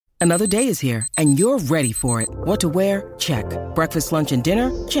Another day is here, and you're ready for it. What to wear? Check. Breakfast, lunch, and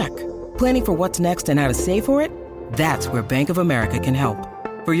dinner? Check. Planning for what's next and how to save for it? That's where Bank of America can help.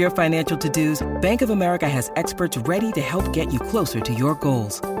 For your financial to-dos, Bank of America has experts ready to help get you closer to your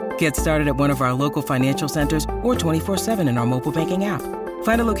goals. Get started at one of our local financial centers or 24/7 in our mobile banking app.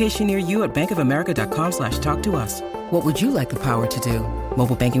 Find a location near you at bankofamerica.com/talktous. What would you like the power to do?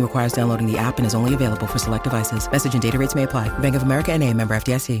 Mobile banking requires downloading the app and is only available for select devices. Message and data rates may apply. Bank of America N.A., member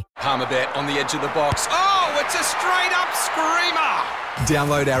FDIC. Palmerbet on the edge of the box. Oh, it's a straight-up screamer!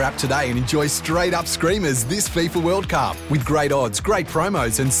 Download our app today and enjoy straight-up screamers this FIFA World Cup with great odds, great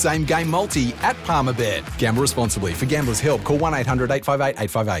promos and same-game multi at Palmerbet. Gamble responsibly. For Gamblers' Help, call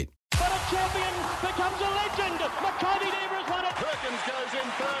 1-800-858-858. But a champion becomes a legend. McCartney Deaver's won it. Perkins goes in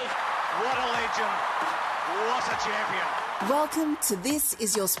first. What a legend. What a champion. Welcome to This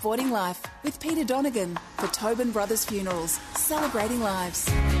Is Your Sporting Life with Peter Donegan for Tobin Brothers Funerals, celebrating lives.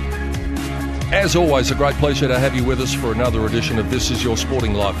 As always, a great pleasure to have you with us for another edition of This Is Your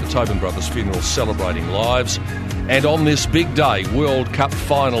Sporting Life for Tobin Brothers Funerals, celebrating lives. And on this big day, World Cup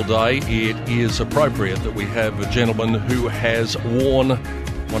final day, it is appropriate that we have a gentleman who has worn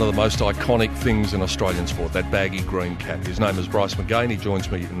one of the most iconic things in Australian sport, that baggy green cap. His name is Bryce McGain. He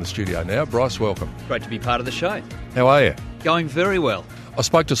joins me in the studio now. Bryce, welcome. Great to be part of the show. How are you? Going very well. I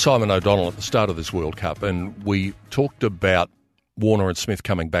spoke to Simon O'Donnell at the start of this World Cup, and we talked about Warner and Smith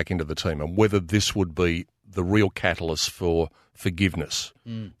coming back into the team and whether this would be the real catalyst for forgiveness.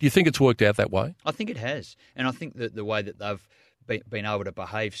 Do you think it's worked out that way? I think it has. And I think that the way that they've been able to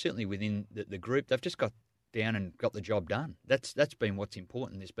behave, certainly within the group, they've just got down and got the job done. That's been what's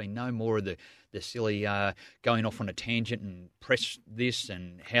important. There's been no more of the silly going off on a tangent and press this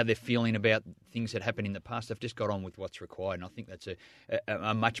and how they're feeling about things that happened in the past. They've just got on with what's required, and I think that's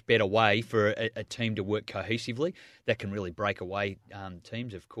a much better way for a team to work cohesively. That can really break away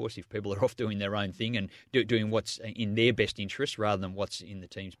teams, of course, if people are off doing their own thing and doing what's in their best interest rather than what's in the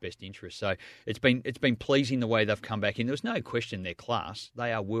team's best interest. So it's been pleasing the way they've come back in. There's no question their class.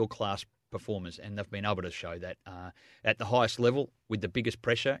 They are world-class performers, and they've been able to show that at the highest level with the biggest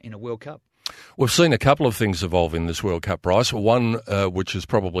pressure in a World Cup. We've seen a couple of things evolve in this World Cup, Bryce. One which is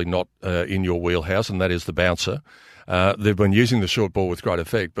probably not in your wheelhouse, and that is the bouncer. They've been using the short ball with great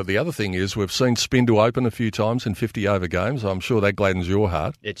effect, but the other thing is we've seen spin to open a few times in 50-over games. I'm sure that gladdens your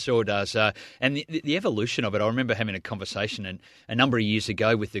heart. It sure does. And the evolution of it, I remember having a conversation a number of years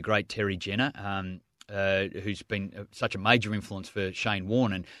ago with the great Terry Jenner, who's been such a major influence for Shane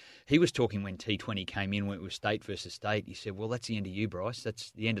Warne, and he was talking when T20 came in, when it was state versus state. He said, well, that's the end of you, Bryce.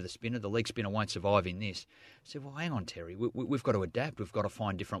 That's the end of the spinner. The leg spinner won't survive in this. I said, well, hang on, Terry. We've got to adapt. We've got to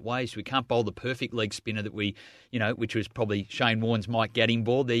find different ways. We can't bowl the perfect leg spinner that which was probably Shane Warne's Mike Gadding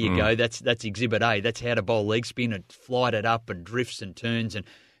ball. There you go. That's Exhibit A. That's how to bowl leg spin. It flight it up and drifts and turns, and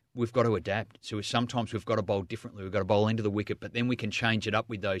we've got to adapt. So sometimes we've got to bowl differently. We've got to bowl into the wicket, but then we can change it up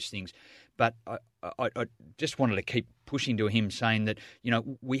with those things. But I just wanted to keep pushing to him, saying that,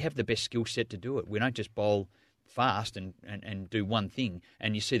 we have the best skill set to do it. We don't just bowl fast and do one thing.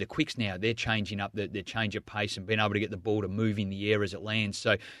 And you see the quicks now, they're changing up their change of pace and being able to get the ball to move in the air as it lands.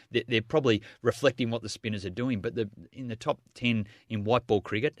 So they're probably reflecting what the spinners are doing. But in the top 10 in white ball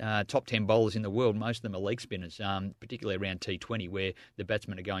cricket, top 10 bowlers in the world, most of them are leg spinners, particularly around T20 where the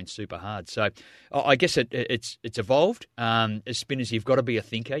batsmen are going super hard. So I guess it's evolved. As spinners, you've got to be a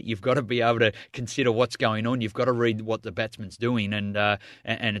thinker. You've got to be able to consider what's going on. You've got to read what the batsman's doing. And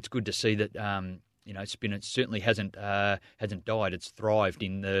it's good to see that spin certainly hasn't died. It's thrived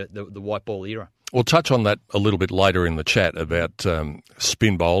in the white ball era. We'll touch on that a little bit later in the chat about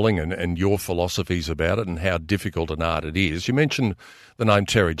spin bowling and your philosophies about it and how difficult an art it is. You mentioned the name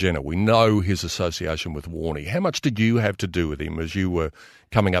Terry Jenner. We know his association with Warnie. How much did you have to do with him as you were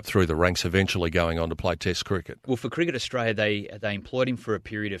coming up through the ranks, eventually going on to play Test cricket? Well, for Cricket Australia, they employed him for a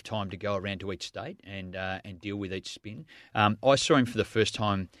period of time to go around to each state and deal with each spin. I saw him for the first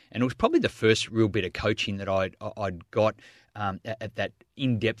time, and it was probably the first real bit of coaching that I'd got at that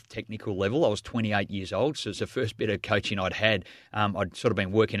in-depth technical level. I was 28 years old, so it's the first bit of coaching I'd had. I'd sort of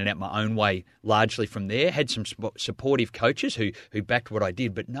been working it out my own way largely from there. Had some supportive coaches who backed what I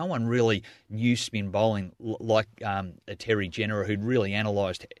did, but no one really knew spin bowling like a Terry Jenner, who'd really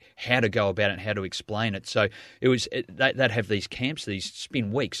analysed how to go about it and how to explain it. So they'd have these camps, these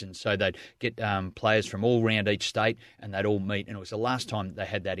spin weeks, and so they'd get players from all around each state, and they'd all meet. And it was the last time they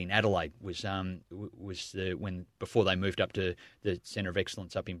had that in Adelaide was when before they moved up to to the Centre of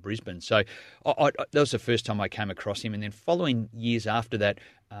Excellence up in Brisbane. So that was the first time I came across him. And then following years after that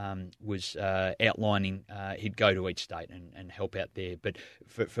was outlining he'd go to each state and help out there. But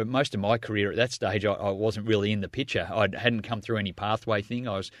for most of my career at that stage, I wasn't really in the picture. I hadn't come through any pathway thing.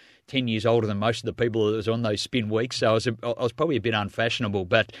 I was 10 years older than most of the people that was on those spin weeks, so I was probably a bit unfashionable.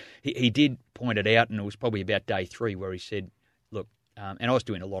 But he did point it out, and it was probably about day 3 where he said, look, and I was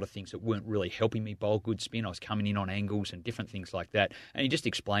doing a lot of things that weren't really helping me bowl good spin. I was coming in on angles and different things like that. And he just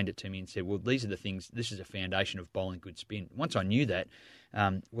explained it to me and said, well, these are the things, this is a foundation of bowling good spin. Once I knew that,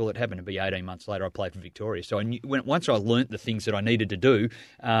 it happened to be 18 months later, I played for Victoria. So once I learnt the things that I needed to do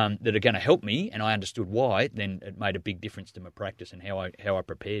that are going to help me, and I understood why, then it made a big difference to my practice and how I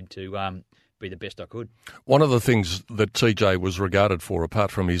prepared to be the best I could. One of the things that TJ was regarded for, apart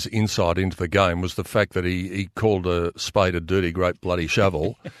from his insight into the game, was the fact that he called a spade a dirty, great bloody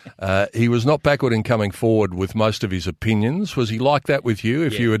shovel. He was not backward in coming forward with most of his opinions. Was he like that with you?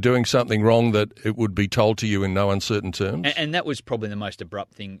 If you were doing something wrong, that it would be told to you in no uncertain terms? And that was probably the most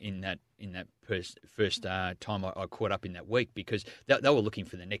abrupt thing in that first time I caught up in that week, because they were looking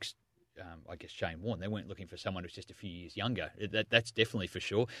for the next Shane Warne. They weren't looking for someone who's just a few years younger. That's definitely for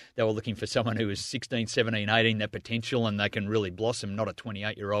sure. They were looking for someone who was 16, 17, 18, that potential, and they can really blossom, not a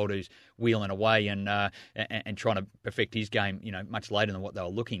 28-year-old who's wheeling away and trying to perfect his game, much later than what they were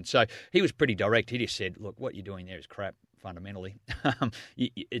looking. So he was pretty direct. He just said, look, what you're doing there is crap. Fundamentally,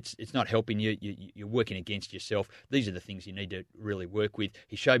 it's not helping you. You're working against yourself. These are the things you need to really work with.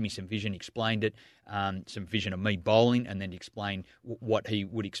 He showed me some vision, explained it, some vision of me bowling, and then explained what he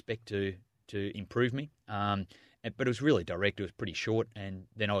would expect to improve me. But it was really direct. It was pretty short, and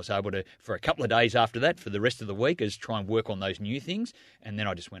then I was able to, for a couple of days after that, for the rest of the week, try and work on those new things. And then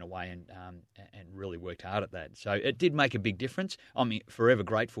I just went away and really worked hard at that. So it did make a big difference. I'm forever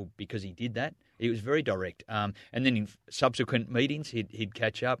grateful because he did that. He was very direct. And then in subsequent meetings, he'd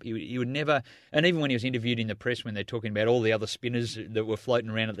catch up. He would never, and even when he was interviewed in the press, when they're talking about all the other spinners that were floating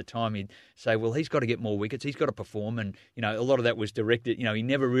around at the time, he'd say, well, he's got to get more wickets. He's got to perform. And, a lot of that was directed. He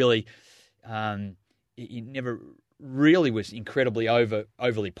never really... He never really was incredibly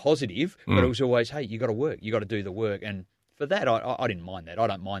overly positive, but it was always, hey, you got to work, you got to do the work. And for that, I didn't mind that. I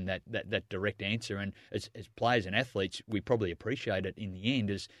don't mind that direct answer. And as players and athletes, we probably appreciate it in the end,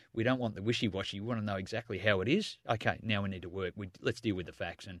 as we don't want the wishy-washy. We want to know exactly how it is. Okay, now we need to work. Let's deal with the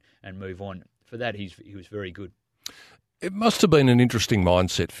facts and move on. For that, he was very good. It must have been an interesting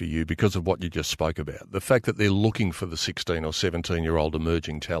mindset for you because of what you just spoke about. The fact that they're looking for the 16 or 17-year-old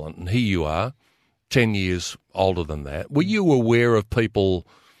emerging talent, and here you are, 10 years older than that. Were you aware of people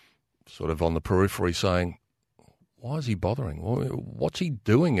sort of on the periphery saying, why is he bothering? What's he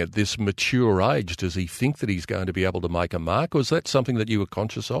doing at this mature age? Does he think that he's going to be able to make a mark? Or is that something that you were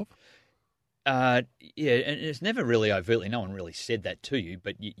conscious of? Yeah, and it's never really overtly, no one really said that to you,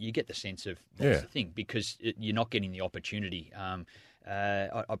 but you get the sense of that's the thing, because you're not getting the opportunity.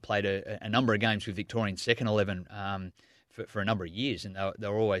 I played a number of games with Victorian second 11 for a number of years, and they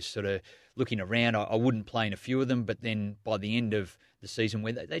were always sort of looking around. I wouldn't play in a few of them, but then by the end of the season,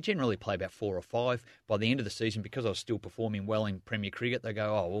 where they generally play about 4 or 5, by the end of the season, because I was still performing well in Premier Cricket, they go,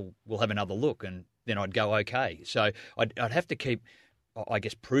 oh, well, we'll have another look, and then I'd go okay. So I'd have to keep, I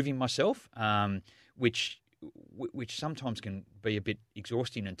guess, proving myself, which sometimes can be a bit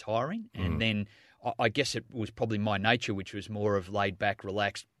exhausting and tiring. And then I guess it was probably my nature, which was more of laid back,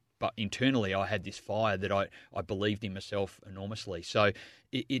 relaxed, but internally I had this fire that I believed in myself enormously. So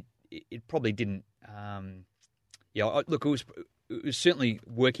it probably didn't. Look, it was certainly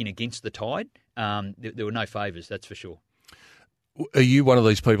working against the tide. There were no favours, that's for sure. Are you one of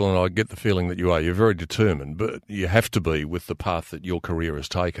these people, and I get the feeling that you are, you're very determined, but you have to be with the path that your career has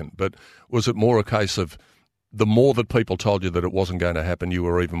taken. But was it more a case of the more that people told you that it wasn't going to happen, you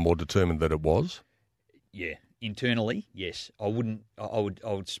were even more determined that it was? Yeah. Internally, yes. I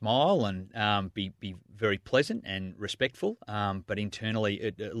would smile and be very pleasant and respectful. But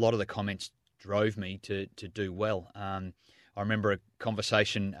internally, a lot of the comments drove me to do well. I remember a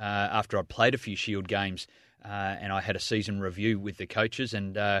conversation after I played a few Shield games, and I had a season review with the coaches,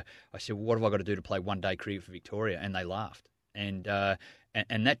 and I said, well, what have I got to do to play one-day cricket for Victoria? And they laughed. And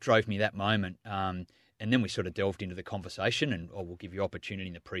that drove me that moment. And then we sort of delved into the conversation, and we'll give you opportunity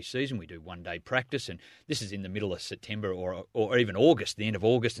in the pre-season. We do one-day practice, and this is in the middle of September or even August, the end of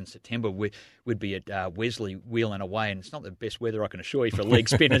August and September. We'd be at Wesley wheeling away, and it's not the best weather, I can assure you, for leg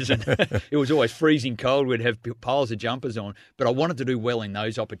spinners. And it was always freezing cold. We'd have piles of jumpers on. But I wanted to do well in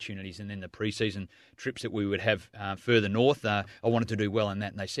those opportunities, and then the pre-season trips that we would have further north, I wanted to do well in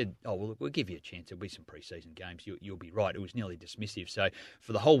that. And they said, oh, well, we'll give you a chance. There'll be some pre-season games. You'll be right. It was nearly dismissive. So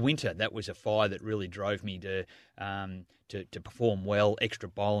for the whole winter, that was a fire that really drove drove me to perform well, extra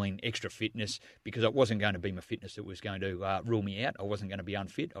bowling, extra fitness, because it wasn't going to be my fitness that was going to rule me out. I wasn't going to be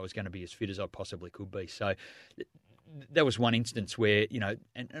unfit. I was going to be as fit as I possibly could be. So that was one instance where,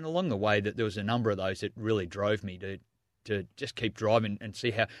 and along the way that there was a number of those that really drove me to just keep driving and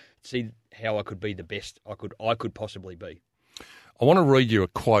see how I could be the best I could possibly be. I want to read you a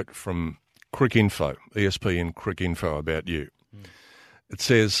quote from Cricinfo, ESPN Cricinfo, about you. It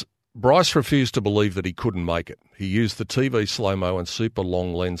says, Bryce refused to believe that he couldn't make it. He used the TV slow-mo and super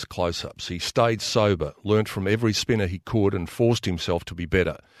long lens close-ups. He stayed sober, learnt from every spinner he could and forced himself to be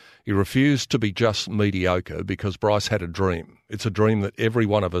better. He refused to be just mediocre because Bryce had a dream. It's a dream that every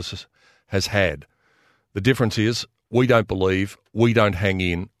one of us has had. The difference is we don't believe, we don't hang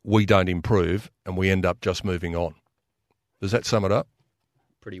in, we don't improve, and we end up just moving on. Does that sum it up?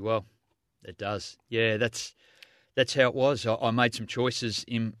 Pretty well. It does. Yeah, that's how it was. I made some choices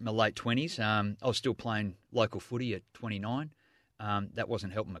in my late 20s. I was still playing local footy at 29. That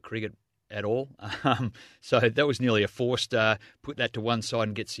wasn't helping my cricket at all. So that was nearly a forced put that to one side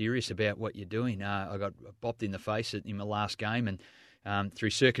and get serious about what you're doing. I got bopped in the face in my last game, and through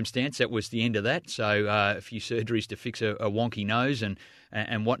circumstance, that was the end of that. So a few surgeries to fix a wonky nose and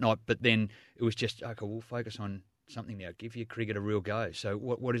whatnot. But then it was just, okay, we'll focus on something now. Give your cricket a real go. So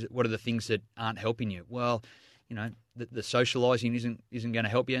what is it? What are the things that aren't helping you? Well, the socialising isn't going to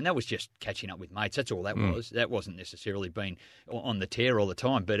help you, and that was just catching up with mates. That's all that was. That wasn't necessarily being on the tear all the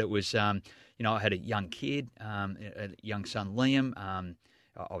time, but it was. I had a young kid, a young son Liam.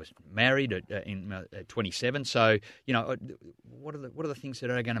 I was married at 27, so what are the things that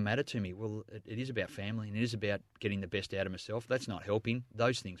are going to matter to me? Well, it is about family, and it is about getting the best out of myself. That's not helping.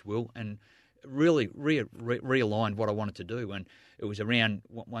 Those things will, and really realigned what I wanted to do. And it was around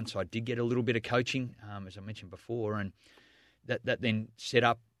once I did get a little bit of coaching, as I mentioned before, and that then set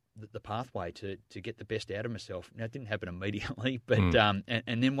up the pathway to get the best out of myself. Now, it didn't happen immediately, but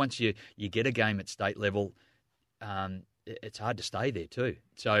and then once you get a game at state level, it's hard to stay there too.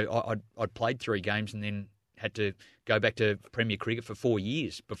 So I'd played 3 games and then had to go back to Premier Cricket for 4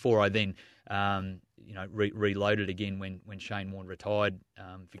 years before I then reloaded again when Shane Warne retired.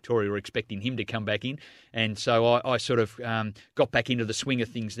 Victoria were expecting him to come back in, and so I sort of got back into the swing of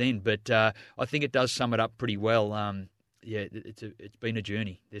things then. But I think it does sum it up pretty well. It's been a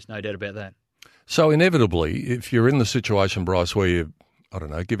journey. There's no doubt about that. So inevitably, if you're in the situation, Bryce, where you, I don't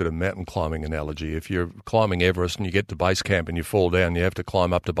know, give it a mountain climbing analogy. If you're climbing Everest and you get to base camp and you fall down, you have to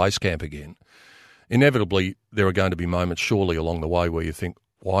climb up to base camp again. Inevitably, there are going to be moments surely along the way where you think,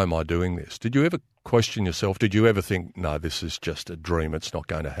 why am I doing this? Did you ever question yourself? Did you ever think, no, this is just a dream, it's not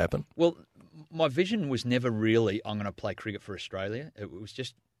going to happen? Well, my vision was never really, I'm going to play cricket for Australia. It was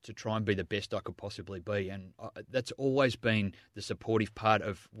just to try and be the best I could possibly be. And that's always been the supportive part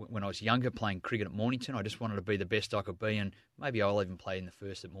of when I was younger playing cricket at Mornington. I just wanted to be the best I could be, and maybe I'll even play in the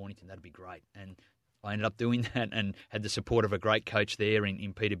first at Mornington. That'd be great. And I ended up doing that and had the support of a great coach there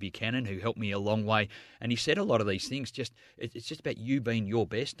in Peter Buchanan, who helped me a long way. And he said a lot of these things. It's just about you being your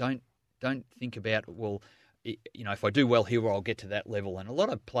best. Don't think about, well, if I do well here, I'll get to that level. And a lot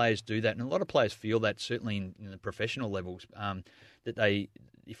of players do that, and a lot of players feel that, certainly in the professional levels, that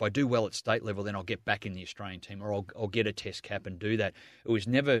if I do well at state level, then I'll get back in the Australian team, or I'll get a test cap and do that. It was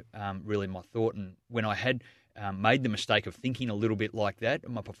never really my thought. And when I had made the mistake of thinking a little bit like that,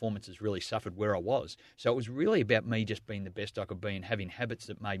 my performances really suffered where I was. So it was really about me just being the best I could be and having habits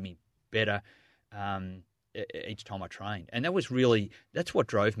that made me better each time I trained. And that's what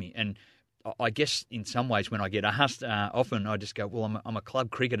drove me. And I guess in some ways when I get asked, often I just go, well, I'm a club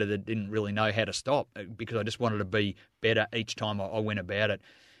cricketer that didn't really know how to stop, because I just wanted to be better each time I went about it.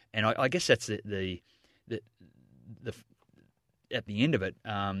 And I guess that's the at the end of it,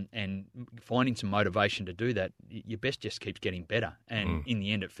 and finding some motivation to do that, your best just keeps getting better. And in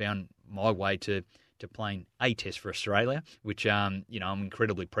the end, it found my way to playing a test for Australia, which I'm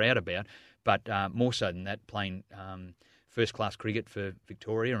incredibly proud about. But more so than that, playing first-class cricket for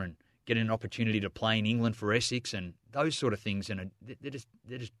Victoria and getting an opportunity to play in England for Essex and those sort of things. And they're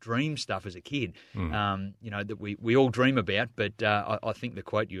just dream stuff as a kid, that we all dream about. But I think the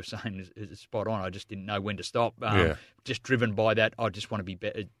quote you were saying is spot on. I just didn't know when to stop. Just driven by that, I just want to be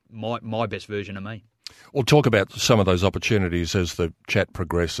better, my best version of me. We'll talk about some of those opportunities as the chat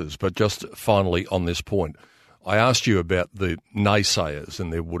progresses. But just finally on this point, I asked you about the naysayers,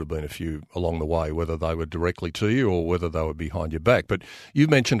 and there would have been a few along the way, whether they were directly to you or whether they were behind your back. But you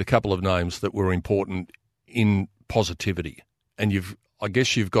mentioned a couple of names that were important in positivity, and I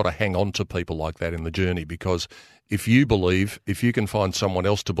guess you've got to hang on to people like that in the journey, because if you can find someone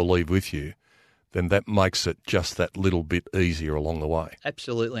else to believe with you, then that makes it just that little bit easier along the way.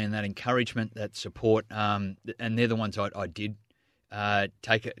 Absolutely, and that encouragement, that support, and they're the ones I did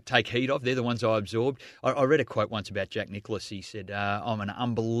take heed of. They're the ones I absorbed. I read a quote once about Jack Nicklaus. He said, I'm an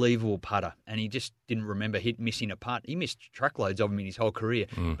unbelievable putter, and he just didn't remember missing a putt. He missed truckloads of them in his whole career,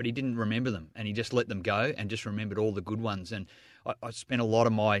 but he didn't remember them, and he just let them go and just remembered all the good ones. And I spent a lot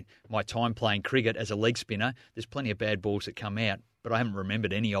of my time playing cricket as a leg spinner. There's plenty of bad balls that come out, but I haven't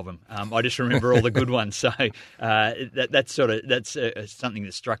remembered any of them. I just remember all the good ones. So that's something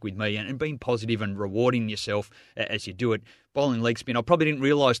that struck with me. And being positive and rewarding yourself as you do it. Bowling leg spin, I probably didn't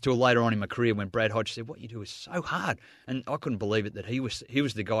realise till later on in my career when Brad Hodge said, "What you do is so hard," and I couldn't believe it that he was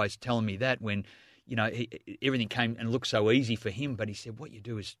the guy telling me that when everything came and looked so easy for him. But he said, "What you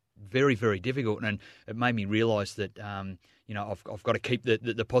do is very, very difficult," and it made me realise that I've got to keep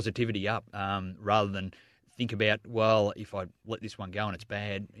the positivity up rather than think about, well, if I let this one go and it's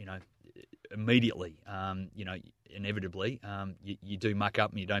bad, immediately, inevitably, you do muck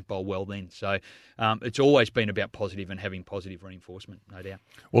up and you don't bowl well then. So it's always been about positive and having positive reinforcement, no doubt.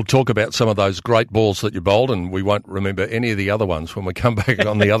 We'll talk about some of those great balls that you bowled, and we won't remember any of the other ones when we come back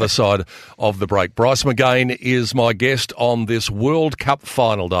on the other side of the break. Bryce McGain is my guest on this World Cup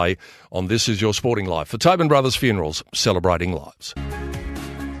final day on This Is Your Sporting Life for Tobin Brothers Funerals, celebrating lives.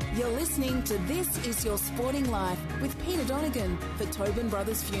 You're listening to This Is Your Sporting Life with Peter Donegan for Tobin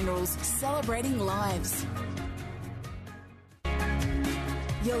Brothers Funerals, celebrating lives.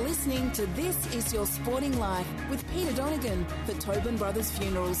 You're listening to This Is Your Sporting Life with Peter Donegan for Tobin Brothers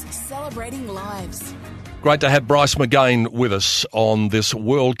Funerals, celebrating lives. Great to have Bryce McGain with us on this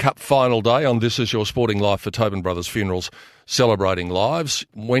World Cup final day on This Is Your Sporting Life for Tobin Brothers Funerals, celebrating lives.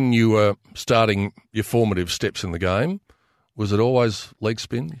 When you were starting your formative steps in the game, was it always leg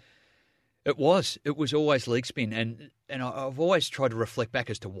spin? It was. It was always leg spin, and I've always tried to reflect back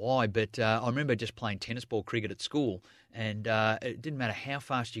as to why, but I remember just playing tennis ball cricket at school, and it didn't matter how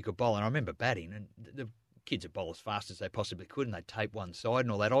fast you could bowl, and I remember batting, and the kids would bowl as fast as they possibly could, and they'd tape one side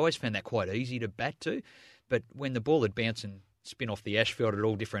and all that. I always found that quite easy to bat to, but when the ball would bounce and spin off the asphalte at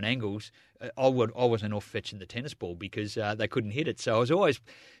all different angles, I wasn't off fetching the tennis ball because they couldn't hit it. So I was always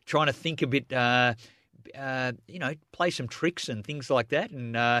trying to think a bit... play some tricks and things like that,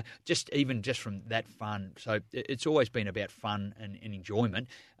 and just from that fun. So it's always been about fun and enjoyment,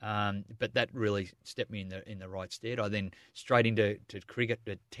 but that really stepped me in the right stead. I then straight into cricket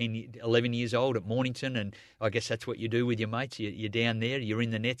at 11 years old at Mornington, and I guess that's what you do with your mates. You're down there, you're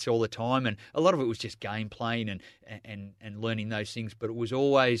in the nets all the time, and a lot of it was just game playing and learning those things. But it was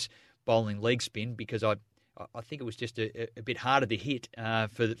always bowling leg spin because I think it was just a bit harder to hit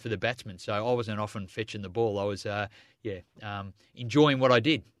for the batsman. So I wasn't often fetching the ball. I was, enjoying what I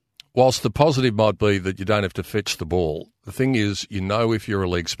did. Whilst the positive might be that you don't have to fetch the ball, the thing is, if you're a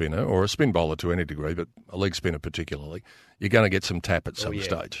leg spinner or a spin bowler to any degree, but a leg spinner particularly, you're going to get some tap at some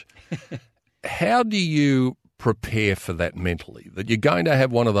stage. How do you prepare for that mentally? That you're going to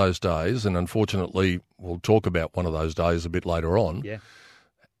have one of those days, and unfortunately we'll talk about one of those days a bit later on. Yeah.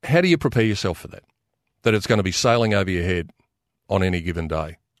 How do you prepare yourself for that? That it's going to be sailing over your head on any given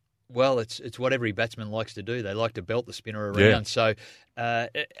day? Well, it's what every batsman likes to do. They like to belt the spinner around. Yeah. So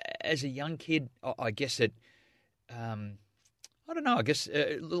as a young kid, I guess it... I don't know. I guess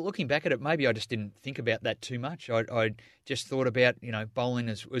looking back at it, maybe I just didn't think about that too much. I just thought about bowling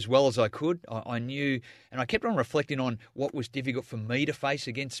as well as I could. I knew, and I kept on reflecting on what was difficult for me to face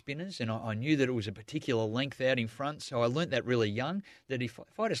against spinners, and I knew that it was a particular length out in front. So I learnt that really young. That if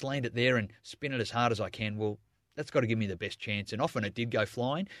I just land it there and spin it as hard as I can, well, that's got to give me the best chance. And often it did go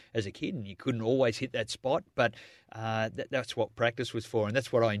flying as a kid, and you couldn't always hit that spot. But that's what practice was for, and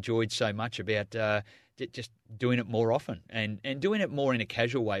that's what I enjoyed so much about just doing it more often and doing it more in a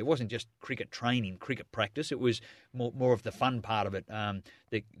casual way. It wasn't just cricket training, cricket practice. It was more of the fun part of it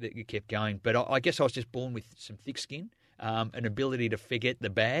that you kept going. But I guess I was just born with some thick skin, an ability to forget the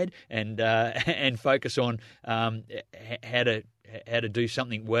bad and focus on how to do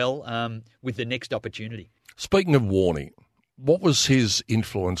something well with the next opportunity. Speaking of Warnie, what was his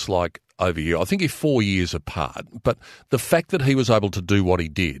influence like over you? I think you're 4 years apart, but the fact that he was able to do what he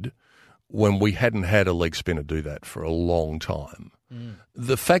did when we hadn't had a leg spinner do that for a long time,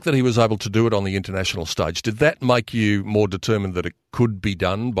 the fact that he was able to do it on the international stage, did that make you more determined that it could be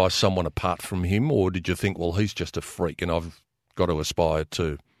done by someone apart from him, or did you think, well, he's just a freak and I've got to aspire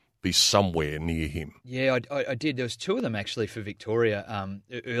to be somewhere near him? Yeah, I did. There was two of them actually for Victoria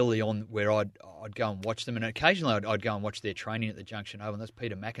early on where I'd go and watch them, and occasionally I'd go and watch their training at the Junction Oval. And that's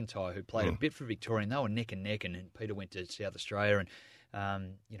Peter McIntyre, who played a bit for Victoria, and they were neck and neck, and Peter went to South Australia, and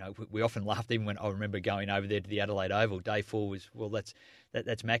We often laughed even when I remember going over there to the Adelaide Oval. Day 4 was,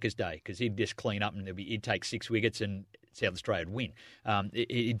 that's Macca's day, because he'd just clean up and he'd take 6 wickets and South Australia would win.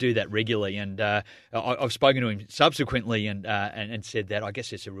 He'd do that regularly, and I've spoken to him subsequently and said that I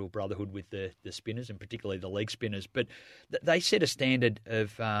guess there's a real brotherhood with the spinners, and particularly the leg spinners. But they set a standard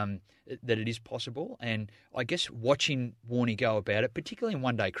of that it is possible, and I guess watching Warnie go about it, particularly in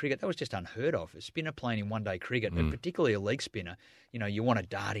one-day cricket, that was just unheard of. A spinner playing in one-day cricket, and particularly a leg spinner, you want a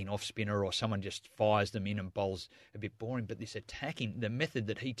darting off spinner or someone just fires them in and bowls a bit boring. But this attacking, the method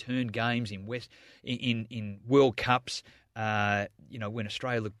that he turned games in World Cups, when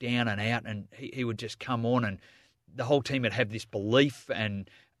Australia looked down and out, and he would just come on, and the whole team would have this belief, and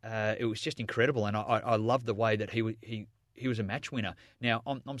it was just incredible. And I love the way that he was a match winner. Now,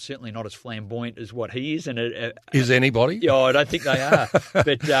 I'm certainly not as flamboyant as what he is. And is anybody? Yeah, I don't think they are.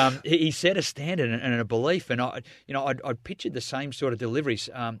 But he set a standard and a belief. And I'd pictured the same sort of deliveries.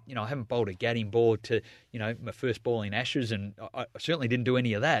 I haven't bowled a gadding ball to my first ball in Ashes, and I certainly didn't do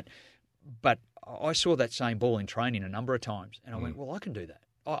any of that. But I saw that same ball in training a number of times, and I went, well, I can do that.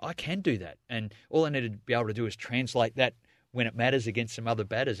 I can do that. And all I needed to be able to do is translate that when it matters against some other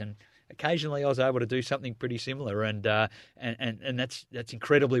batters. And occasionally I was able to do something pretty similar, and that's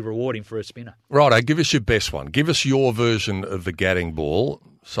incredibly rewarding for a spinner. Righto, give us your best one. Give us your version of the gadding ball,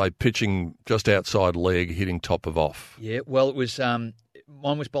 say pitching just outside leg, hitting top of off. Yeah, well, it was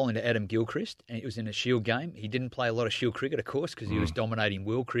mine was bowling to Adam Gilchrist, and it was in a Shield game. He didn't play a lot of Shield cricket, of course, because he was dominating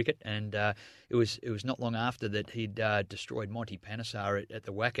world cricket, and it was not long after that he'd destroyed Monty Panesar at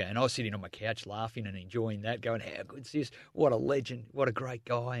the Wacker, and I was sitting on my couch laughing and enjoying that, going, how good's this? What a legend, what a great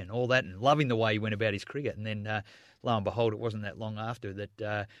guy, and all that, and loving the way he went about his cricket. And then lo and behold, it wasn't that long after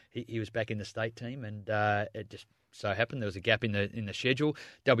that he was back in the state team, and it just so happened there was a gap in the schedule.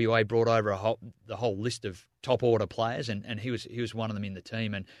 WA brought over the whole list of top order players, and he was one of them in the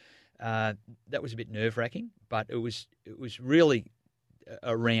team, and that was a bit nerve wracking. But it was really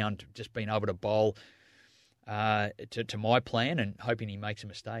around just being able to bowl to my plan and hoping he makes a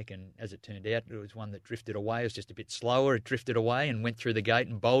mistake. And as it turned out, it was one that drifted away. It was just a bit slower. It drifted away and went through the gate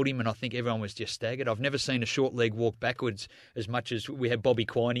and bowled him. And I think everyone was just staggered. I've never seen a short leg walk backwards as much as we had Bobby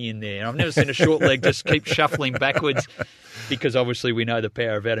Quiney in there. And I've never seen a short leg just keep shuffling backwards, because obviously we know the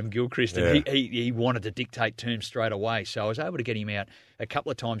power of Adam Gilchrist, and he wanted to dictate terms straight away. So I was able to get him out a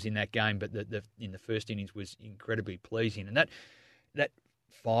couple of times in that game, but in the first innings was incredibly pleasing. And that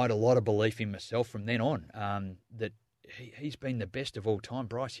fired a lot of belief in myself from then on, that he's been the best of all time.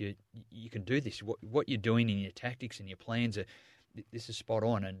 Bryce, you can do this. What you're doing in your tactics and your plans, this is spot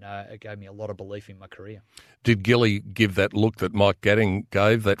on, and it gave me a lot of belief in my career. Did Gilly give that look that Mike Gadding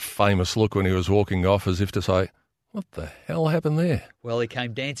gave, that famous look when he was walking off, as if to say, what the hell happened there? Well, he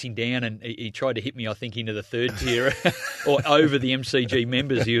came dancing down, and he tried to hit me, I think, into the third tier or over the MCG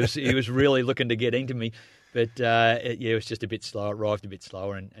members. He was really looking to get into me. But, it was just a bit slow. It arrived a bit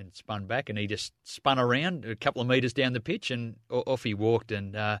slower and spun back, and he just spun around a couple of metres down the pitch, and off he walked.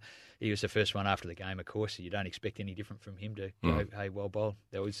 And he was the first one after the game, of course. So you don't expect any different from him to go, hey, well bowled.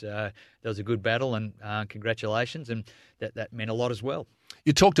 That was a good battle, and congratulations. And that meant a lot as well.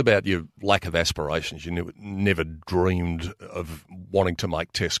 You talked about your lack of aspirations. You never dreamed of wanting to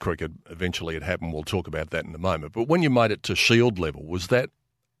make Test cricket. Eventually it happened. We'll talk about that in a moment. But when you made it to Shield level, was that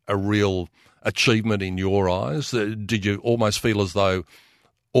a real achievement in your eyes? Did you almost feel as though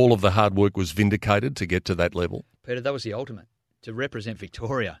all of the hard work was vindicated to get to that level? Peter, that was the ultimate. To represent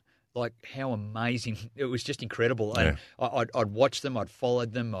Victoria, like how amazing. It was just incredible. Yeah. And I'd watched them, I'd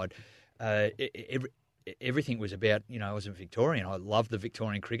followed them, everything was about, I was a Victorian. I loved the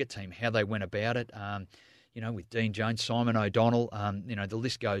Victorian cricket team, how they went about it. With Dean Jones, Simon O'Donnell, the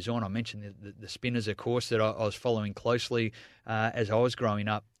list goes on. I mentioned the spinners, of course, that I was following closely as I was growing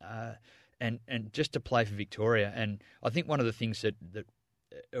up, and just to play for Victoria. And I think one of the things that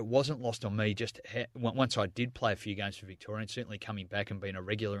it wasn't lost on me, once I did play a few games for Victoria, and certainly coming back and being a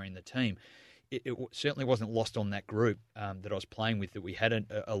regular in the team, it certainly wasn't lost on that group that I was playing with, that we had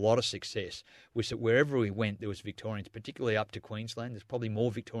a lot of success, was that wherever we went, there was Victorians, particularly up to Queensland. There's probably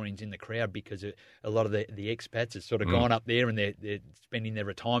more Victorians in the crowd because a lot of the expats have sort of gone up there, and they're spending their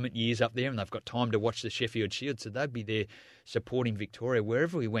retirement years up there, and they've got time to watch the Sheffield Shield, so they'd be there supporting Victoria.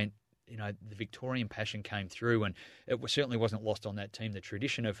 Wherever we went, the Victorian passion came through, and it certainly wasn't lost on that team. The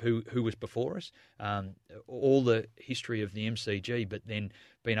tradition of who was before us, all the history of the MCG, but then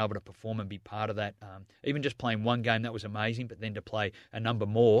being able to perform and be part of that. Even just playing one game, that was amazing, but then to play a number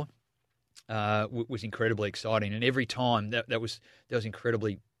more was incredibly exciting. And every time that was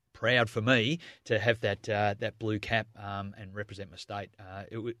incredibly proud for me to have that blue cap and represent my state.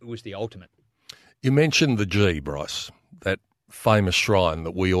 It was the ultimate. You mentioned the G, Bryce, that famous shrine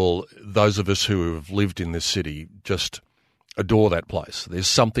that those of us who have lived in this city, just adore that place. There's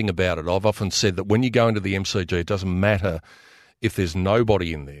something about it. I've often said that when you go into the MCG, it doesn't matter if there's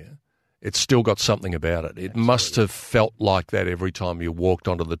nobody in there. It's still got something about it. It must have felt like that every time you walked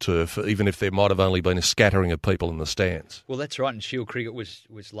onto the turf, even if there might have only been a scattering of people in the stands. Well, that's right, and Shield Cricket was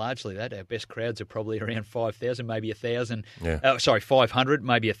largely that. Our best crowds are probably around 5,000, maybe 1,000. 500,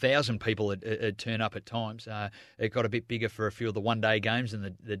 maybe 1,000 people would turn up at times. It got a bit bigger for a few of the one-day games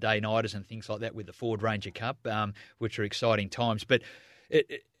and the day-nighters and things like that with the Ford Ranger Cup, which are exciting times. But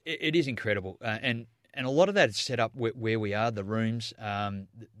it is incredible, and a lot of that is set up where we are, the rooms,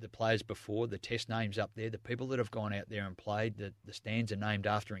 the players before, the test names up there, the people that have gone out there and played. The stands are named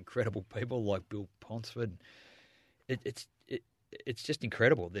after incredible people like Bill Ponsford. It's just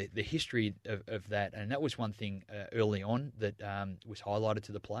incredible, the history of that. And that was one thing early on that was highlighted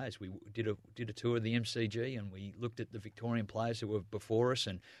to the players. We did a tour of the MCG and we looked at the Victorian players who were before us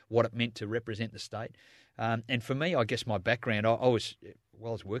and what it meant to represent the state. And for me, I guess my background, I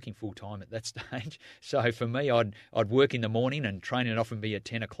was working full time at that stage. So for me, I'd work in the morning and training would often be at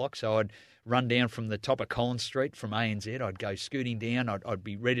 10 o'clock. So I'd run down from the top of Collins Street from ANZ. I'd go scooting down. I'd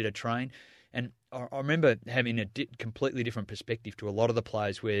be ready to train. And I remember having a completely different perspective to a lot of the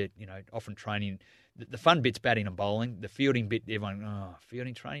players where, often training, the fun bit's batting and bowling, the fielding bit, everyone,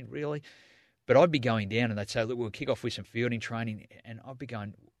 fielding training, really? But I'd be going down and they'd say, look, we'll kick off with some fielding training. And I'd be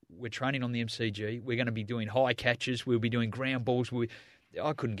going, we're training on the MCG. We're going to be doing high catches. We'll be doing ground balls.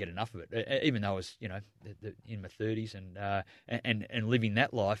 I couldn't get enough of it, even though I was, in my 30s and living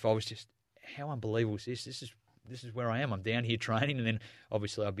that life. I was just, how unbelievable is this? This is where I am. I'm down here training, and then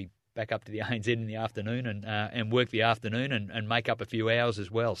obviously I'd be back up to the ANZ in the afternoon and work the afternoon and make up a few hours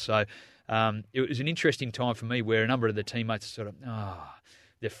as well. So it was an interesting time for me where a number of the teammates sort of,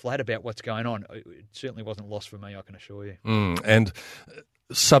 they're flat about what's going on. It certainly wasn't lost for me, I can assure you. And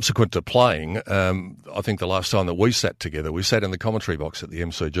subsequent to playing, I think the last time that we sat together, we sat in the commentary box at the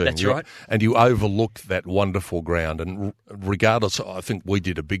MCG. That's right. And you overlooked that wonderful ground. And regardless, I think we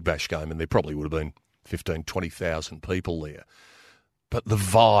did a Big Bash game and there probably would have been 15,000, 20,000 people there. But the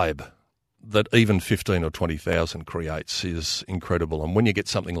vibe that even 15 or 20,000 creates is incredible. And when you get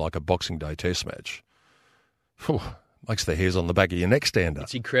something like a Boxing Day test match, makes the hairs on the back of your neck stand up.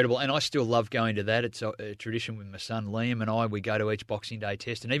 It's incredible, and I still love going to that. It's a tradition with my son Liam and I. We go to each Boxing Day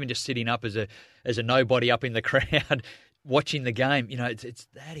test, and even just sitting up as a nobody up in the crowd, watching the game. It's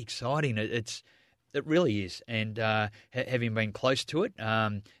that exciting. It really is, and having been close to it,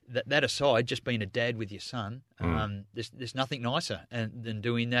 that aside, just being a dad with your son, there's nothing nicer than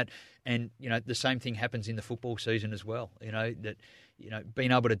doing that. And the same thing happens in the football season as well.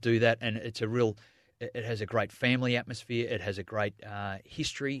 Being able to do that, and it's a real. It has a great family atmosphere. It has a great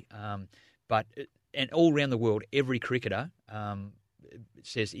history. And all around the world, every cricketer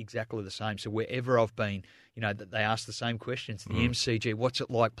says exactly the same. So wherever I've been, they ask the same questions. The MCG, what's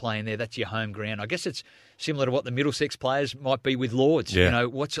it like playing there? That's your home ground. I guess it's similar to what the Middlesex players might be with Lords. Yeah.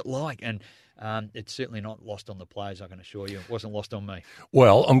 What's it like? And it's certainly not lost on the players, I can assure you. It wasn't lost on me.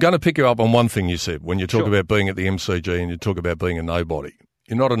 Well, I'm going to pick you up on one thing you said when you talk Sure. about being at the MCG and you talk about being a nobody.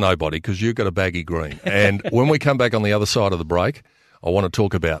 You're not a nobody because you've got a baggy green. And when we come back on the other side of the break, I want to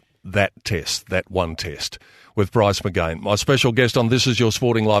talk about that one test, with Bryce McGain, my special guest on This Is Your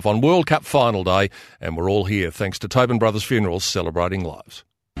Sporting Life on World Cup final day. And we're all here thanks to Tobin Brothers Funerals, celebrating lives.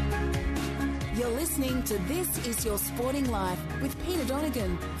 You're listening to This Is Your Sporting Life with Peter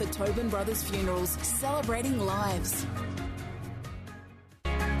Donegan for Tobin Brothers Funerals, celebrating lives.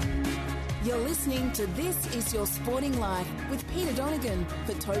 You're listening to This Is Your Sporting Life with Peter Donegan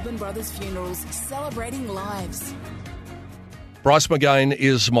for Tobin Brothers Funerals, celebrating lives. Bryce McGain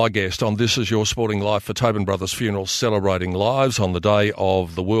is my guest on This Is Your Sporting Life for Tobin Brothers Funerals, celebrating lives on the day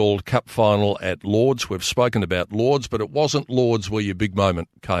of the World Cup final at Lords. We've spoken about Lords, but it wasn't Lords where your big moment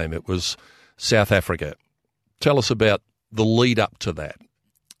came. It was South Africa. Tell us about the lead up to that.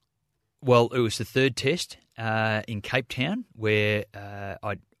 Well, it was the third test in Cape Town where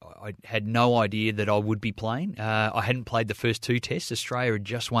I had no idea that I would be playing. I hadn't played the first two tests. Australia had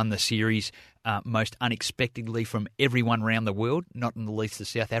just won the series most unexpectedly from everyone around the world, not in the least the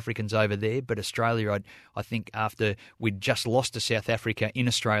South Africans over there, but Australia, I think after we'd just lost to South Africa in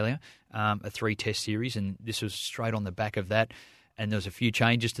Australia, a 3-test series, and this was straight on the back of that. And there was a few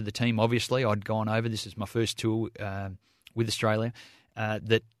changes to the team, obviously. I'd gone over. This is my first tour with Australia.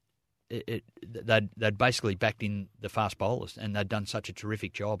 They'd basically backed in the fast bowlers, and they'd done such a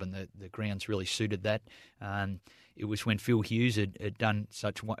terrific job, and the grounds really suited that. It was when Phil Hughes had done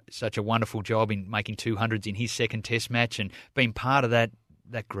such a wonderful job in making 200s in his second test match, and being part of that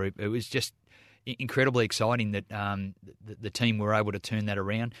group. It was just incredibly exciting that the team were able to turn that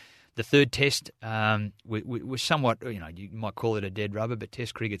around. The third test was somewhat, you might call it a dead rubber, but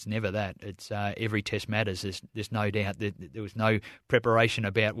Test cricket's never that. It's every test matters. There's no doubt that there was no preparation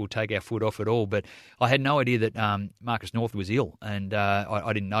about we'll take our foot off at all. But I had no idea that Marcus North was ill, and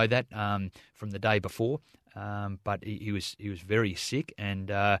I didn't know that from the day before. But he was very sick, and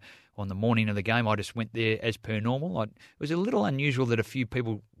on the morning of the game, I just went there as per normal. It was a little unusual that a few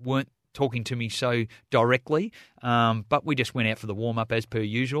people weren't talking to me so directly, but we just went out for the warm-up as per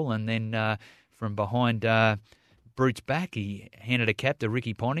usual, and then from behind Brute's back, he handed a cap to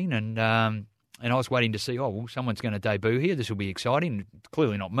Ricky Ponting, and I was waiting to see, someone's going to debut here. This will be exciting.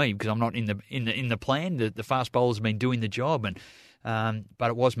 Clearly not me, because I'm not in the plan. The fast bowler's been doing the job, and but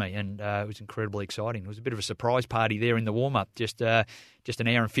it was me, and it was incredibly exciting. It was a bit of a surprise party there in the warm-up, just an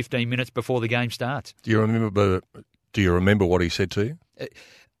hour and 15 minutes before the game starts. Do you remember what he said to you?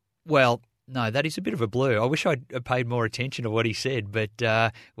 Well, no, that is a bit of a blur. I wish I'd paid more attention to what he said, but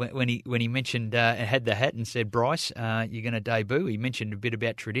when he mentioned had the hat and said, Bryce, you're going to debut, he mentioned a bit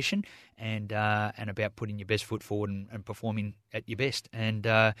about tradition and about putting your best foot forward and performing at your best, and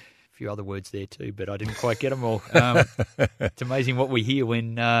a few other words there too, but I didn't quite get them all. It's amazing what we hear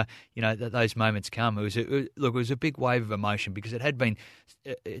when those moments come. It was a big wave of emotion, because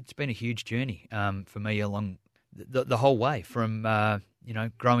it's been a huge journey for me along the whole way from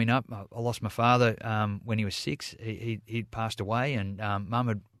growing up. I lost my father when he was 6. He'd passed away, and Mum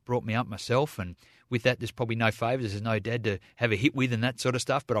had brought me up myself. And with that, there's probably no favours. There's no dad to have a hit with and that sort of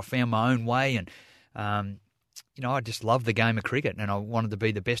stuff. But I found my own way, and I just loved the game of cricket, and I wanted to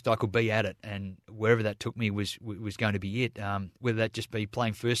be the best I could be at it. And wherever that took me was going to be it. Whether that just be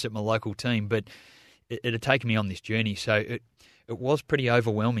playing first at my local team, but it had taken me on this journey. So it was pretty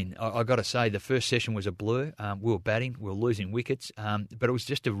overwhelming. I got to say, the first session was a blur. We were batting, we were losing wickets, but it was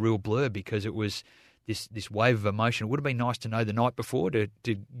just a real blur, because it was this wave of emotion. It would have been nice to know the night before to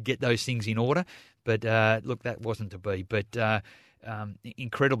get those things in order, but look, that wasn't to be. But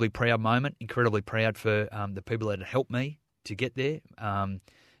incredibly proud moment, incredibly proud for the people that had helped me to get there, and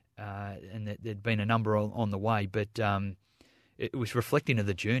there'd been a number on the way, but it was reflecting of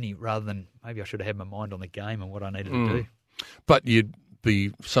the journey rather than maybe I should have had my mind on the game and what I needed to do. But you'd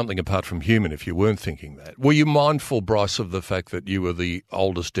be something apart from human if you weren't thinking that. Were you mindful, Bryce, of the fact that you were the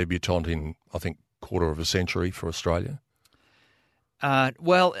oldest debutant in, I think, quarter of a century for Australia?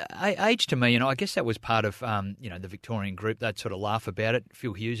 Well, age to me, I guess that was part of, the Victorian group. They'd sort of laugh about it.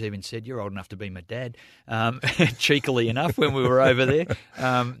 Phil Hughes even said, "You're old enough to be my dad," cheekily enough when we were over there.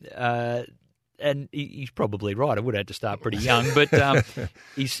 And he's probably right. I would have had to start pretty young, but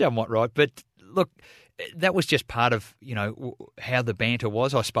he's somewhat right. But look, that was just part of, how the banter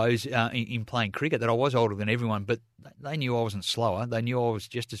was, I suppose, in playing cricket, that I was older than everyone, but they knew I wasn't slower. They knew I was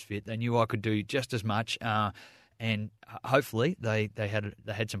just as fit. They knew I could do just as much. And hopefully they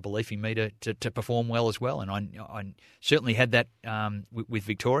had some belief in me to perform well as well. And I certainly had that with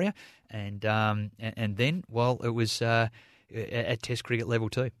Victoria. And then, well, it was at Test cricket level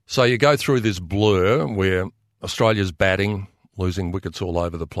too. So you go through this blur where Australia's batting, losing wickets all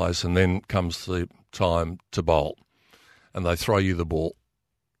over the place, and then comes the time to bowl, and they throw you the ball.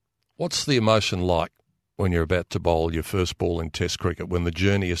 What's the emotion like when you're about to bowl your first ball in Test cricket, when the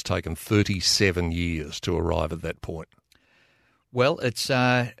journey has taken 37 years to arrive at that point? Well, it's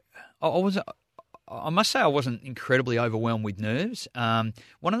I must say I wasn't incredibly overwhelmed with nerves.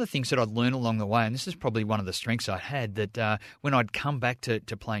 One of the things that I'd learned along the way, and this is probably one of the strengths I had, that when I'd come back to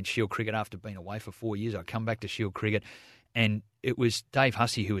playing Shield cricket after being away for 4 years, I'd come back to Shield cricket, and it was Dave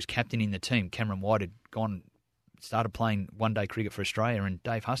Hussey who was captaining the team. Cameron White had gone, started playing one-day cricket for Australia, and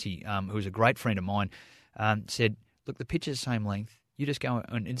Dave Hussey, who was a great friend of mine, said, look, the pitch is the same length. You just go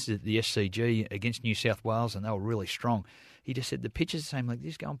and into the SCG against New South Wales, and they were really strong. He just said, the pitch is the same length. You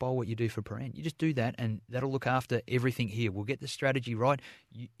just go and bowl what you do for Paran. You just do that, and that'll look after everything here. We'll get the strategy right.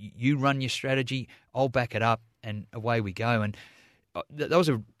 You run your strategy. I'll back it up, and away we go. And that was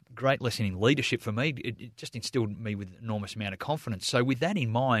a great lesson in leadership for me. It just instilled me with an enormous amount of confidence. So with that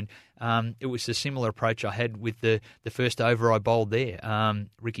in mind, it was a similar approach I had with the first over I bowled there.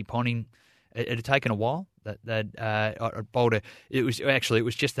 Ricky Ponting, it had taken a while. I bowled it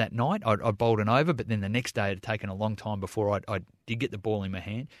was just that night I bowled an over, but then the next day it had taken a long time before I did get the ball in my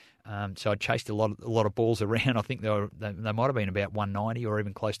hand. So I chased a lot of balls around. I think they might have been about 190 or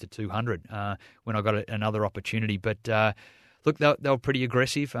even close to 200 when I got another opportunity. But look, they were pretty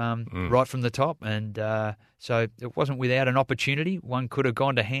aggressive right from the top, and so it wasn't without an opportunity. One could have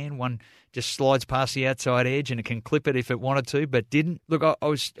gone to hand, one just slides past the outside edge and it can clip it if it wanted to, but didn't. Look,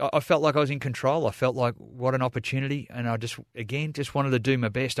 I felt like I was in control. I felt like what an opportunity, and I just wanted to do my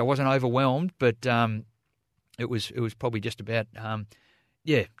best. I wasn't overwhelmed, but it was probably just about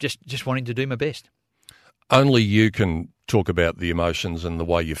just wanting to do my best. Only you can talk about the emotions and the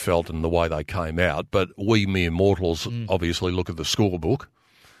way you felt and the way they came out, but we mere mortals obviously look at the scorebook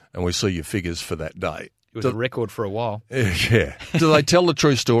and we see your figures for that day. It was a record for a while. Yeah. Do they tell the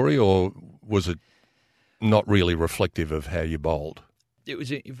true story, or was it not really reflective of how you bowled? It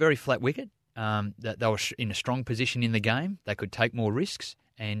was a very flat wicket. That they were in a strong position in the game. They could take more risks,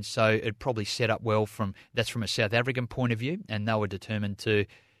 and so it probably set up well from a South African point of view, and they were determined to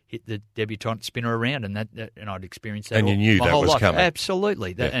hit the debutant spinner around, and I'd experienced that. And you knew my that whole was life. coming.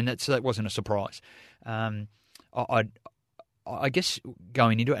 Absolutely, and that wasn't a surprise. I guess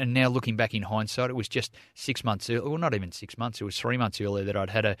going into it, and now looking back in hindsight, it was just 6 months earlier. Well, not even 6 months. It was 3 months earlier that I'd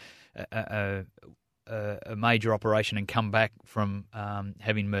had a major operation and come back from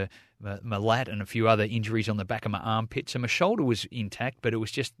having my lat and a few other injuries on the back of my armpit. So my shoulder was intact, but it was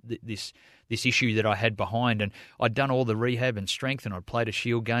just this issue that I had behind. And I'd done all the rehab and strength, and I'd played a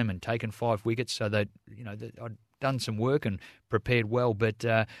Shield game and taken 5 wickets, so that I'd done some work and prepared well. But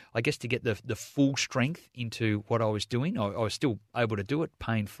I guess to get the full strength into what I was doing, I was still able to do it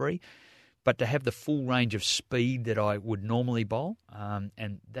pain-free. But to have the full range of speed that I would normally bowl,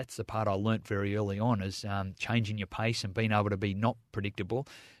 and that's the part I learnt very early on, is changing your pace and being able to be not predictable.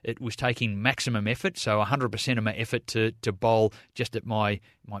 It was taking maximum effort, so 100% of my effort to bowl just at my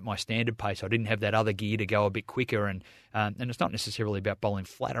standard pace. I didn't have that other gear to go a bit quicker, and it's not necessarily about bowling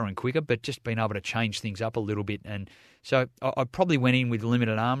flatter and quicker, but just being able to change things up a little bit. And so I probably went in with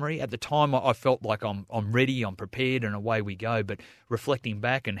limited armoury. At the time, I felt like I'm ready, I'm prepared, and away we go. But reflecting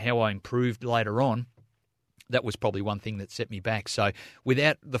back and how I improved later on, that was probably one thing that set me back. So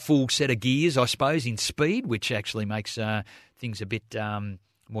without the full set of gears, I suppose, in speed, which actually makes things a bit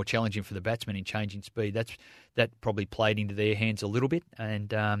more challenging for the batsmen in changing speed, that probably played into their hands a little bit.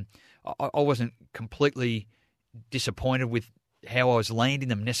 And I wasn't completely disappointed with how I was landing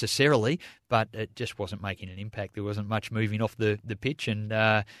them necessarily, but it just wasn't making an impact. There wasn't much moving off the pitch, and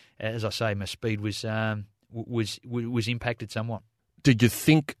as I say, my speed was impacted somewhat. Did you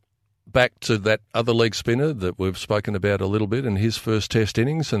think back to that other leg spinner that we've spoken about a little bit in his first Test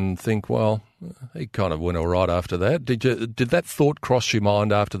innings and think, well, he kind of went all right after that? Did that thought cross your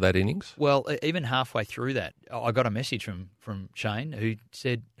mind after that innings? Well, even halfway through that, I got a message from Shane who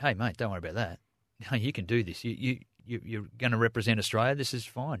said, "Hey, mate, don't worry about that. You can do this. You're going to represent Australia. This is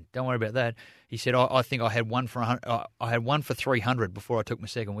fine. Don't worry about that." He said, "I think I had one for 300 before I took my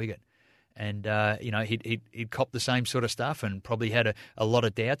second wicket." And he'd copped the same sort of stuff and probably had a lot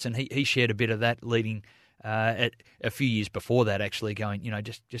of doubts. And he shared a bit of that leading at a few years before that, actually going,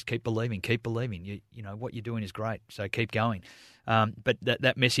 just keep believing. You know what you're doing is great, so keep going. But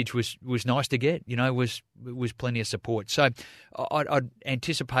that message was nice to get. Was plenty of support. So I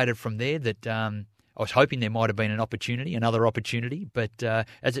anticipated from there that I was hoping there might have been another opportunity. But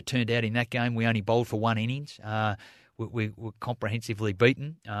as it turned out in that game, we only bowled for one innings. We were comprehensively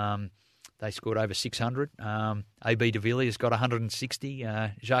beaten. They scored over 600. A.B. de Villiers got 160.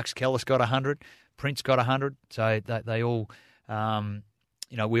 Jacques Kellis got 100. Prince got 100. So they all,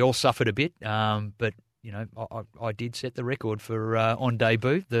 we all suffered a bit. But I did set the record for on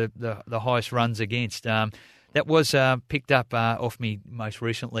debut, the highest runs against. That was picked up off me most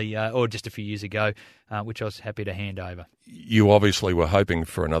recently, or just a few years ago, which I was happy to hand over. You obviously were hoping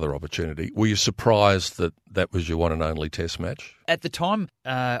for another opportunity. Were you surprised that was your one and only Test match? At the time,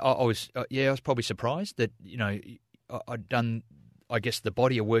 I was probably surprised that I'd done, I guess, the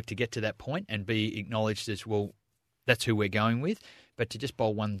body of work to get to that point and be acknowledged as, well, that's who we're going with. But to just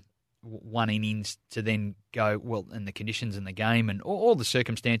bowl one innings to then go, well, and the conditions in the game and all the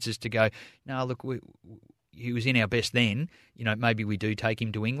circumstances to go, no, look, he was in our best then. Maybe we do take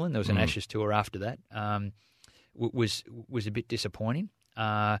him to England. There was an Ashes tour after that. Was a bit disappointing.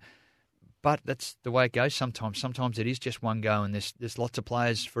 But that's the way it goes sometimes. Sometimes it is just one go, and there's lots of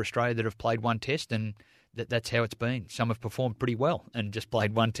players for Australia that have played one Test, and that's how it's been. Some have performed pretty well and just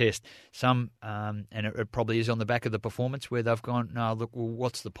played one Test. Some, and it probably is on the back of the performance where they've gone, no, look, well,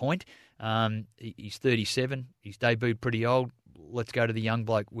 what's the point? He's 37. He's debuted pretty old. Let's go to the young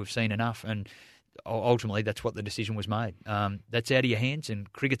bloke. We've seen enough. And ultimately, that's what the decision was made. That's out of your hands,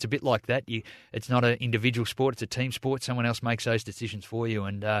 and cricket's a bit like that. It's not an individual sport; it's a team sport. Someone else makes those decisions for you,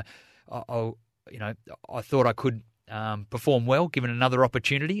 and I thought I could perform well, given another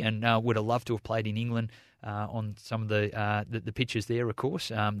opportunity, and would have loved to have played in England on some of the pitches there, of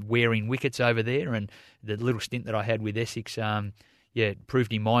course, wearing wickets over there, and the little stint that I had with Essex,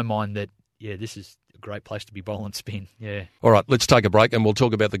 proved in my mind that this is a great place to be bowling spin. Yeah. All right, let's take a break and we'll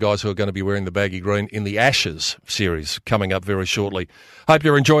talk about the guys who are going to be wearing the baggy green in the Ashes series coming up very shortly. Hope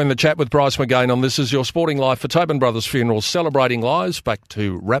you're enjoying the chat with Bryce McGain on This Is Your Sporting Life for Tobin Brothers Funerals, celebrating lives. Back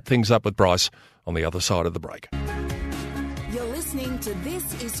to wrap things up with Bryce on the other side of the break. You're listening to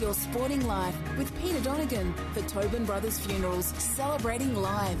This Is Your Sporting Life with Peter Donegan for Tobin Brothers Funerals, celebrating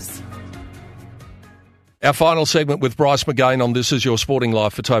lives. Our final segment with Bryce McGain on This Is Your Sporting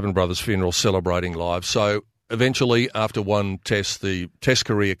Life for Tobin Brothers Funeral, celebrating lives. So eventually, after one test, the test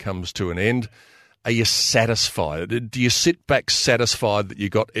career comes to an end. Are you satisfied? Do you sit back satisfied that you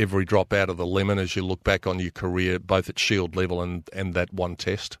got every drop out of the lemon as you look back on your career, both at Shield level and that one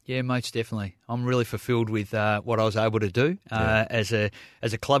test? Yeah, most definitely. I'm really fulfilled with what I was able to do as a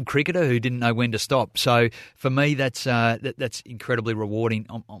club cricketer who didn't know when to stop. So for me, that's incredibly rewarding.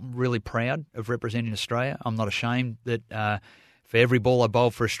 I'm really proud of representing Australia. I'm not ashamed that for every ball I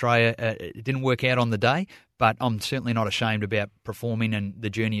bowled for Australia, it didn't work out on the day. But I'm certainly not ashamed about performing and the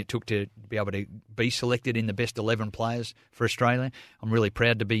journey it took to be able to be selected in the best 11 players for Australia. I'm really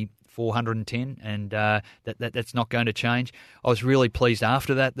proud to be 410, and that's not going to change. I was really pleased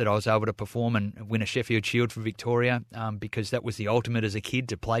after that I was able to perform and win a Sheffield Shield for Victoria, because that was the ultimate as a kid,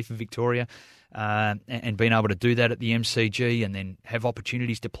 to play for Victoria, and being able to do that at the MCG and then have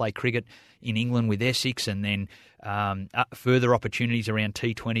opportunities to play cricket in England with Essex, and then further opportunities around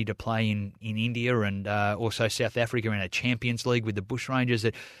T20 to play in India and also South Africa in a Champions League with the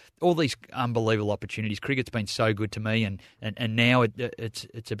Bushrangers. All these unbelievable opportunities. Cricket's been so good to me, and now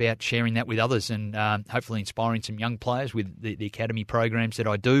it's about sharing that with others and hopefully inspiring some young players with the academy programs that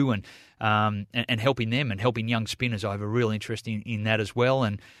I do, and helping them and helping young spinners. I have a real interest in that as well,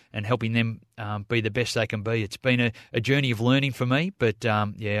 and helping them be the best they can be. It's been a journey of learning for me, but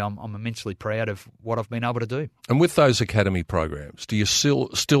I'm immensely proud of what I've been able to do. And with those academy programs, do you still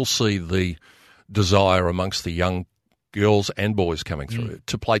see the desire amongst the young girls and boys coming through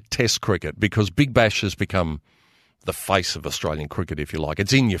to play test cricket? Because Big Bash has become the face of Australian cricket, if you like.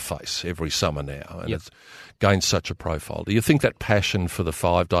 It's in your face every summer now, and it's gained such a profile. Do you think that passion for the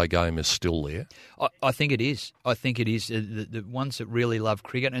 5-day game is still there? I think it is. I think it is. The ones that really love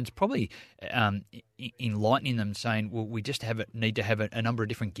cricket, and it's probably enlightening them, saying, well, we just need to have a number of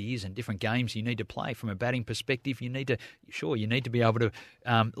different gears and different games you need to play. From a batting perspective, you need to be able to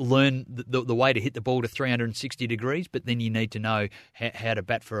learn the way to hit the ball to 360 degrees, but then you need to know how to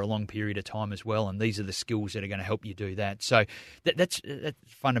bat for a long period of time as well, and these are the skills that are going to help you do that. So that's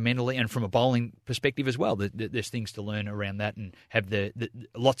fundamentally, and from a bowling perspective as well, there's things to learn around that and have the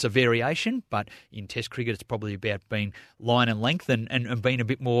lots of variation, but in Test cricket it's probably about being line and length and being a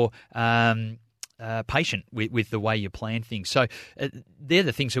bit more patient with the way you plan things. So they're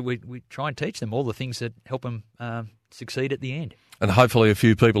the things that we try and teach them, all the things that help them succeed at the end. And hopefully a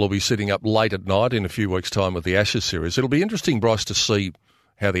few people will be sitting up late at night in a few weeks' time with the Ashes series. It'll be interesting, Bryce, to see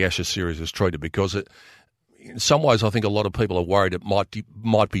how the Ashes series is treated, because in some ways, I think a lot of people are worried it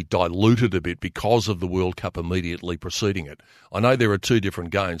might be diluted a bit because of the World Cup immediately preceding it. I know there are two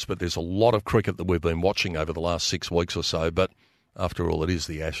different games, but there's a lot of cricket that we've been watching over the last 6 weeks or so. But after all, it is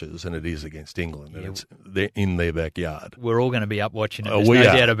the Ashes, and it is against England, and they're in their backyard. We're all going to be up watching it. There's no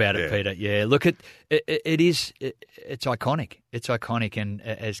doubt about it, Peter. Yeah, look, it's iconic. It's iconic, and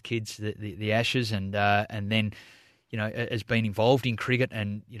as kids, the Ashes, and then as being involved in cricket,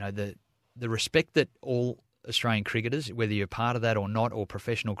 and the respect that all Australian cricketers, whether you're part of that or not, or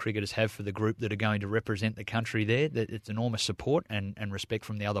professional cricketers, have for the group that are going to represent the country there, that it's enormous support and respect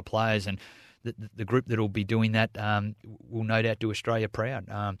from the other players, and the group that will be doing that will no doubt do Australia proud.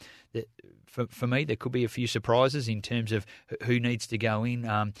 For me, there could be a few surprises in terms of who needs to go in.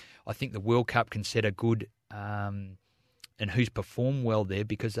 I think the World Cup can set a good and who's performed well there,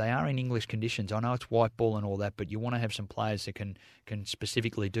 because they are in English conditions. I know it's white ball and all that, but you want to have some players that can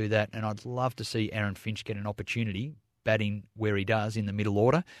specifically do that. And I'd love to see Aaron Finch get an opportunity batting where he does in the middle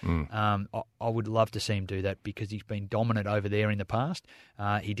order. I would love to see him do that, because he's been dominant over there in the past.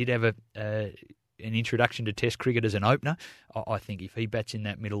 He did have an introduction to Test cricket as an opener. I think if he bats in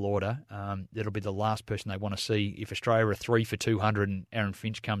that middle order, that'll be the last person they want to see. If Australia are 3 for 200 and Aaron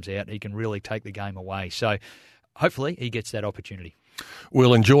Finch comes out, he can really take the game away. So hopefully he gets that opportunity.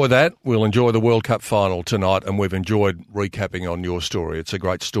 We'll enjoy that. We'll enjoy the World Cup final tonight, and we've enjoyed recapping on your story. It's a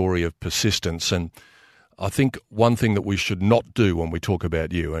great story of persistence, and I think one thing that we should not do when we talk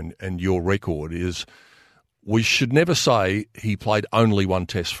about you and your record is we should never say he played only one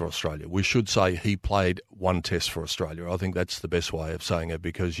test for Australia. We should say he played one test for Australia. I think that's the best way of saying it,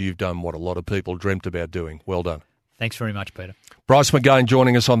 because you've done what a lot of people dreamt about doing. Well done. Thanks very much, Peter. Bryce McGain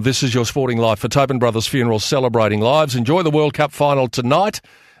joining us on This Is Your Sporting Life for Tobin Brothers Funerals, celebrating lives. Enjoy the World Cup final tonight,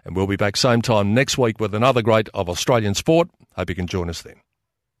 and we'll be back same time next week with another great of Australian sport. Hope you can join us then.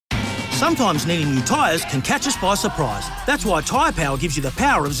 Sometimes needing new tyres can catch us by surprise. That's why Tyre Power gives you the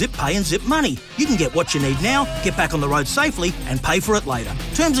power of Zip Pay and Zip Money. You can get what you need now, get back on the road safely and pay for it later.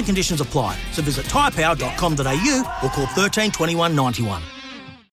 Terms and conditions apply. So visit tyrepower.com.au or call 13 21 91.